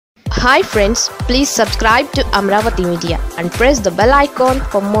Hi friends, please subscribe to Amaravathi Media and press the bell icon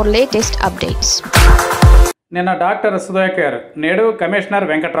for more latest updates. నిన్న doctor Sudhakar, నేడు commissioner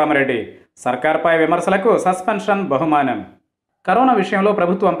Venkatarami Reddy సర్కార్పై విమర్శలకు suspension బహుమానం. Corona విషయంలో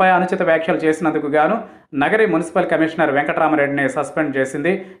ప్రభుత్వంపై అనుచిత వ్యాఖ్యలు చేసినందుకు గాను నగరి మున్సిపల్ కమిషనర్ వెంకటరామి రెడ్డిని సస్పెండ్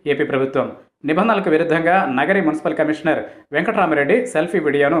చేసింది ఏపీ ప్రభుత్వం. నిబంధనలకు విరుద్ధంగా Nagari municipal commissioner Venkatarami Reddy selfie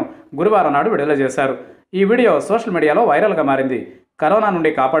వీడియోను గురువారం నాడు విడుదల చేశారు. ఈ వీడియో సోషల్ మీడియాలో వైరల్గా మారింది. కరోనా నుండి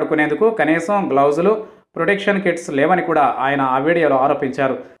కాపాడుకునేందుకు కనీసం గ్లౌజులు, ప్రొటెక్షన్ కిట్స్ లేవని కూడా ఆయన ఆ వీడియోలో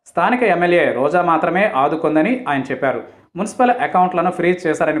ఆరోపించారు. స్థానిక ఎమ్మెల్యే రోజా మాత్రమే ఆదుకుందని ఆయన చెప్పారు. మున్సిపల్ అకౌంట్లను ఫ్రీజ్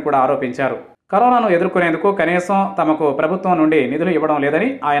చేశారని కూడా ఆరోపించారు. కరోనాను ఎదుర్కొనేందుకు కనీసం తమకు ప్రభుత్వం నుండి నిధులు ఇవ్వడం లేదని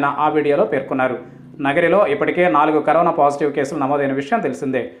ఆయన ఆ వీడియోలో పేర్కొన్నారు. నగరిలో ఇప్పటికే 4 కరోనా పాజిటివ్ కేసులు నమోదైన విషయం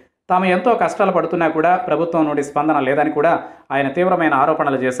తెలిసిందే. తాము ఎంతో కష్టాలు పడుతున్నా కూడా ప్రభుత్వం నుండి స్పందన లేదని కూడా ఆయన తీవ్రమైన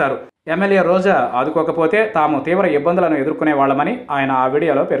ఆరోపణలు చేశారు. ఎమ్మెల్యే రోజా ఆదుకోకపోతే తాము తీవ్ర ఇబ్బందులను ఎదుర్కొనే వాళ్లమని ఆయన ఆ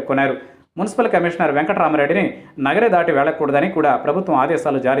వీడియోలో పేర్కొన్నారు. మున్సిపల్ కమిషనర్ వెంకటరామరెడ్డిని నగరి దాటి వెళ్లకూడదని కూడా ప్రభుత్వం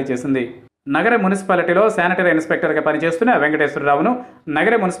ఆదేశాలు జారీ చేసింది. నగర మున్సిపాలిటీలో శానిటరీ ఇన్స్పెక్టర్గా పనిచేస్తున్న వెంకటేశ్వరరావును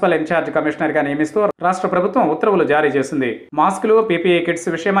నగర మున్సిపల్ ఇన్ఛార్జ్ కమిషనర్గా నియమిస్తూ రాష్ట్ర ప్రభుత్వం ఉత్తర్వులు జారీ చేసింది. మాస్కులు, పీపీఈ కిట్స్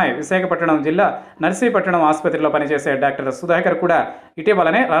విషయమై విశాఖపట్నం జిల్లా నర్సీపట్నం ఆసుపత్రిలో పనిచేసే డాక్టర్ సుధాకర్ కూడా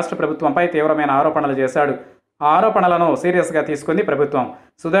ఇటీవలనే రాష్ట్ర ప్రభుత్వంపై తీవ్రమైన ఆరోపణలు చేశాడు. ఆ ఆరోపణలను సీరియస్గా తీసుకుంది ప్రభుత్వం.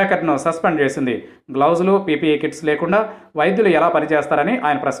 సుధాకర్ను సస్పెండ్ చేసింది. గ్లౌజులు, పీపీఈ కిట్స్ లేకుండా వైద్యులు ఎలా పనిచేస్తారని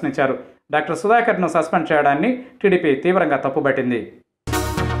ఆయన ప్రశ్నించారు. డాక్టర్ సుధాకర్ను సస్పెండ్ చేయడాన్ని టీడీపీ తీవ్రంగా తప్పుబట్టింది.